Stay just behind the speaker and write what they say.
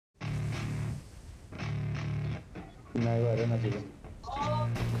नहीं वाले ना चाहिए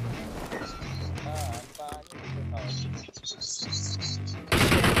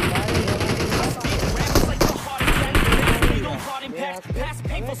Past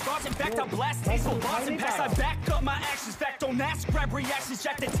painful scars, in fact I blast tasteful bars and past I back up my actions, fact don't ask, grab reactions,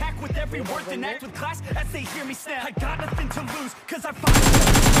 jacked attack with every word, then act with class as they hear me snap. I got nothing to lose, cause I find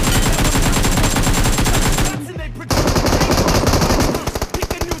and they produce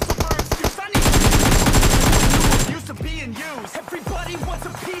pick a new silver excuse, I need used to being used. Everybody wants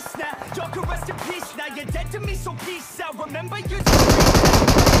a piece now, y'all can rest in peace now, you're dead to me so peace out, remember you're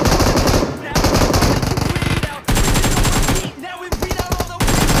now now we read out all the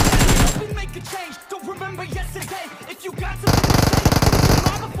words and make a change. Don't remember yesterday. If you got something to say, put your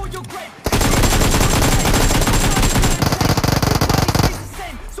mind before your grave. Everybody stays the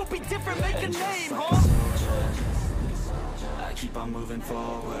same, so be different, make a name, huh? I keep on moving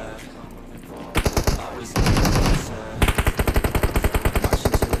forward. Always getting closer.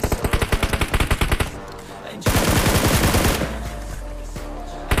 Marching till it's over. And just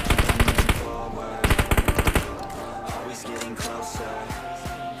getting closer.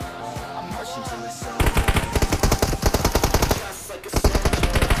 I'm marching till it's over. Just like a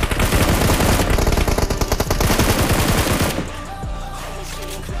soldier. Always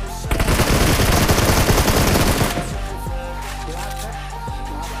getting closer.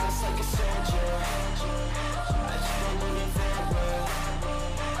 Just like a soldier. I keep on moving forward.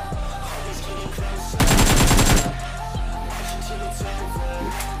 Always getting closer. Marching till it's over.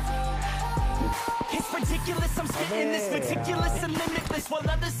 It's ridiculous, I'm spitting this meticulous and limitless while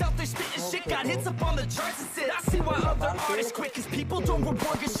others out there spitting shit got hits up on the charts and shit. I see why other artists quit, cause people don't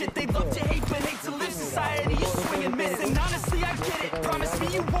reward good shit. They love to hate but hate to live. Society is swing and miss, and honestly I get it. Promise me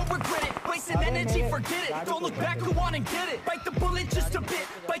you won't regret it. Wasting energy, forget it. Don't look back, go on and get it. Bite the bullet just a bit,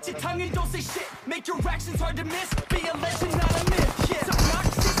 bite your tongue and don't say shit. Make your actions hard to miss, be a legend not a myth. Yeah, it's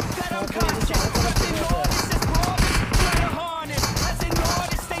obnoxious that I'm conscious, nothing all this is promise. Try to harness, as an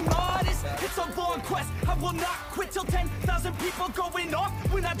artist, stay modest. It's a long quest, I will not quit till 10,000 people going off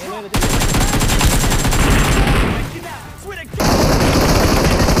when I drop. Breaking out, swear to God.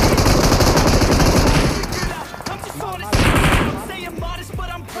 I'm just honest, I'm saying modest, but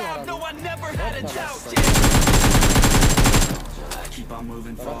I'm proud. No, I never had a doubt. Yeah. I keep on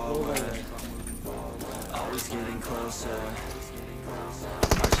moving forward. Always getting closer.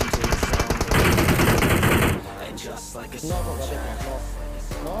 Marching till it's over. And just like a soldier. Just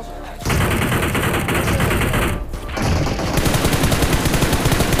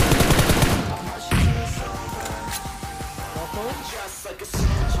like a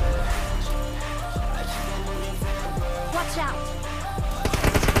soldier. I keep on moving forward. Watch out!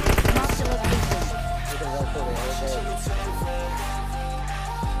 Master location.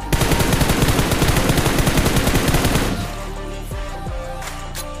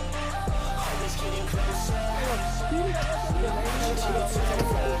 Always getting closer.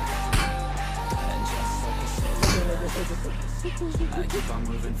 I keep on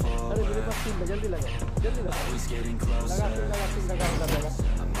moving forward. Always getting closer.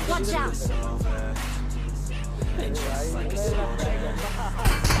 Watch out! And just like a soldier.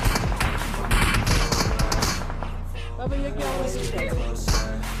 Always getting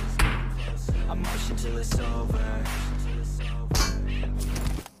closer. I'm marching till it's over.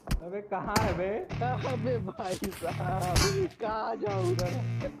 अबे कहाँ है बे? अबे भाई साहब कहाँ जाऊँ उधर?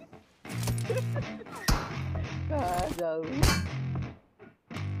 कहाँ जाऊँ?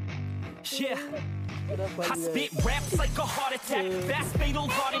 Yeah, I spit raps like a heart attack. Fast, fatal,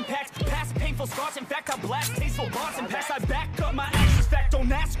 hard impact. Past painful scars. In fact, I blast tasteful bars and pass. I back up my actions. Fact,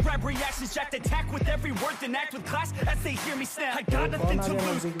 don't ask. Grab reactions. Jacked attack with every word, then act with class as they hear me snap. I got nothing to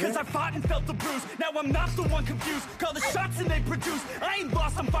lose, cause I fought and felt the bruise. Now I'm not the one confused. Call the shots and they produce. I ain't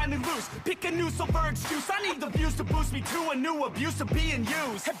lost, I'm finally loose. Pick a new silver excuse. I need the views to boost me to a new abuse of being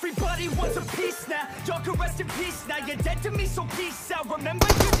used. Everybody wants a piece now. Y'all can rest in peace now. You're dead to me, so peace out. Remember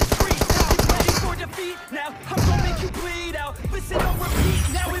you're discreet now. Get ready for defeat now. I'm gonna make you bleed out. Listen on repeat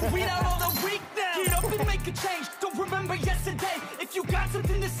now and weed out all the weak now. Get up and make a change. Don't remember yesterday. If you got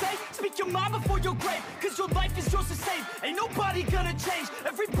something to say, speak your mind before your grave. Cause your life is yours to save. Ain't nobody gonna change.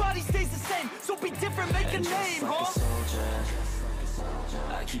 Everybody stays the same. So be different, make a name, like huh? A soldier.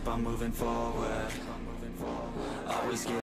 I keep on moving forward. Always get